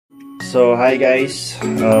So hi guys,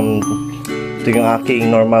 ito yung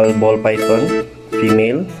aking normal ball python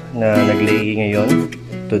female na naglay ngayon.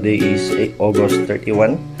 Today is August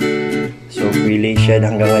 31. So pre-lay siya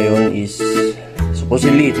hanggang ngayon is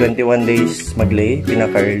supposedly 21 days maglay,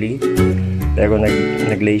 pinaka-early. Pero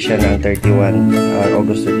naglay siya ng 31,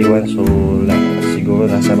 August 31. So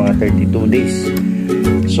siguro nasa mga 32 days.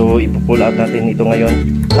 So ipo-pull out natin ito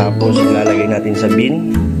ngayon. Tapos ilalagay natin sa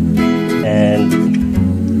bin. And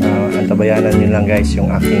antabayanan nyo lang guys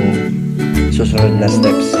yung aking susunod na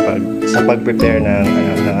steps sa pag-prepare ng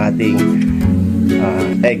ating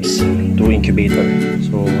eggs to incubator.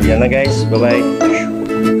 So yan na guys, bye bye.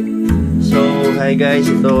 So hi guys,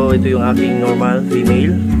 ito yung aking normal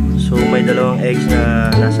female. So may dalawang eggs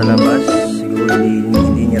na nasa labas. Siguro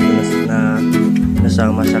hindi niya ito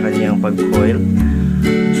nasama sa kanyang pag-coil.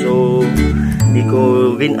 So hindi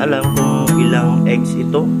ko rin alam kung ilang eggs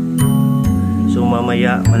ito. So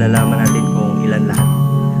mamaya malalaman natin kung ilan lahat.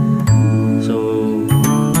 So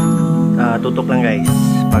tutok lang guys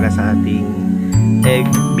para sa ating egg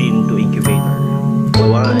bin to incubator.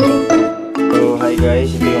 Bye. So hi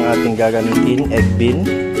guys, ito yung ating gagamitin egg bin.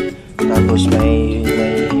 Tapos may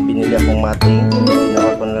binili akong mating.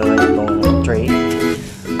 Ginawa ko na lang itong tray.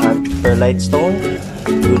 At perlite stone,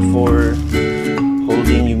 good for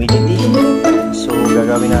holding humidity. So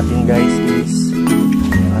gagawin natin guys is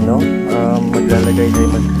maglalagay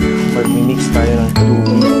tayo, mag-mix tayo ng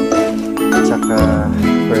tubig at saka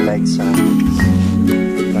perlite sa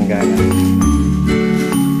langgana.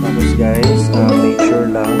 Tapos guys, make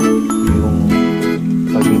sure lang yung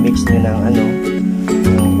pag-mix nyo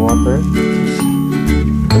ng water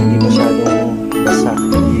hindi masyadong basa,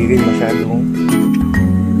 hindi rin masyadong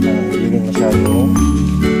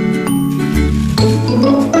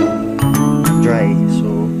dry.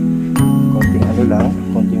 So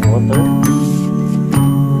konting water.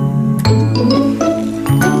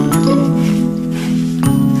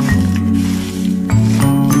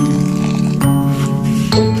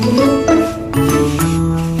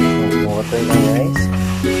 Water lang guys.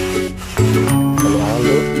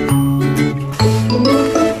 Halo-halo.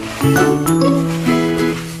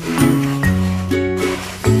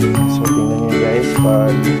 So tingnan nyo guys,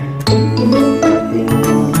 pag ating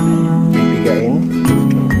bibigain,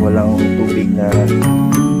 walang tubig na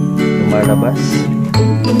lumalabas.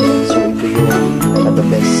 So ito yung the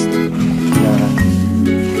best na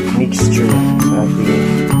mixture sa ating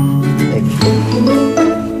egg.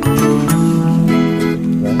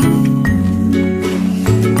 Yan.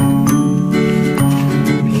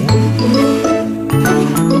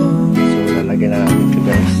 So lalagyan na natin ito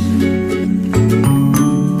guys.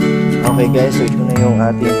 Okay guys, so ito na yung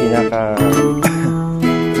ating pinaka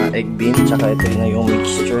egg bean, tsaka ito na yung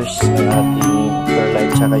mixtures ng ating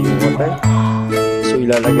perlite tsaka yung water. So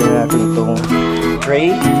ilalagay na natin itong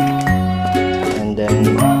tray and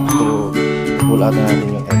then pull out na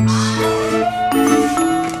natin yung eggs.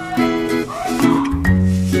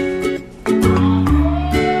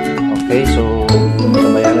 Okay, so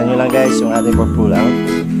tabayanan nyo lang guys yung ating pull out.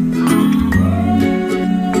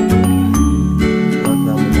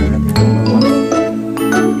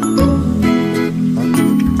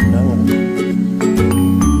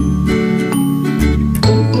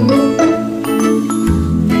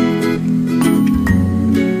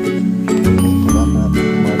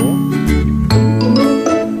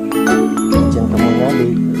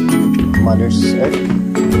 Mother's egg.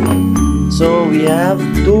 So we have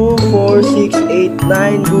 2, 4, 6, 8,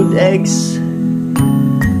 9 good eggs.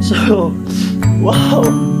 So wow,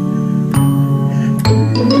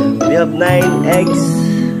 we have 9 eggs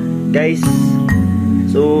guys.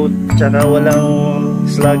 So tsaka walang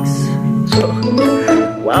slugs. So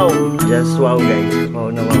wow, just wow guys.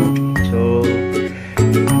 Wow na wow. So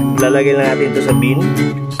lalagay lang natin ito sa bin.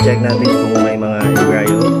 Check natin kung may mga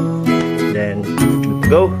embryo. Then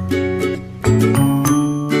go.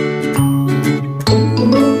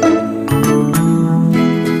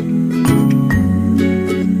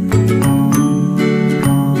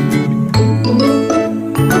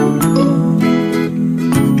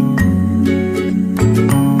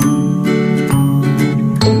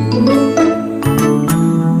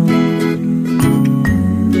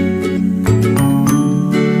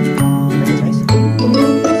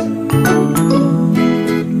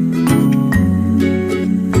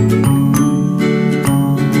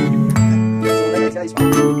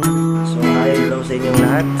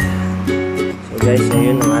 So guys,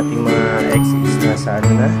 ngayon ang ating mga eggs is nasa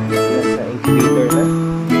incubator na.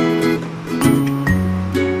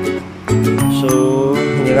 So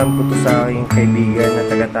hiniram ko to sa aking kaibigan na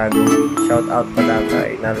taga-Tago. Shout out pala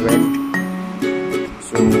kay Narwed.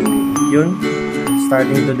 So yun,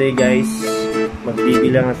 starting today guys,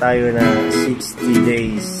 magbibilang na tayo na 60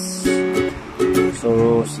 days.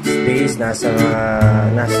 So 6 days, nasa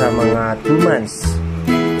mga 2 months.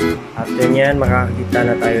 After nyan, makakakita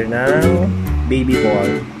na tayo ng baby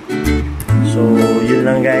ball. So yun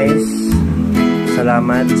lang guys.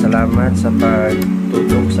 Salamat sa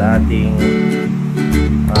pagtutok sa ating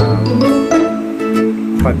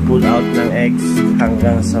pag-pull out ng eggs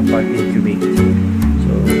hanggang sa pag-incubate.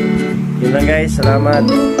 So, yun lang guys. Salamat.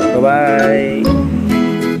 Bye-bye.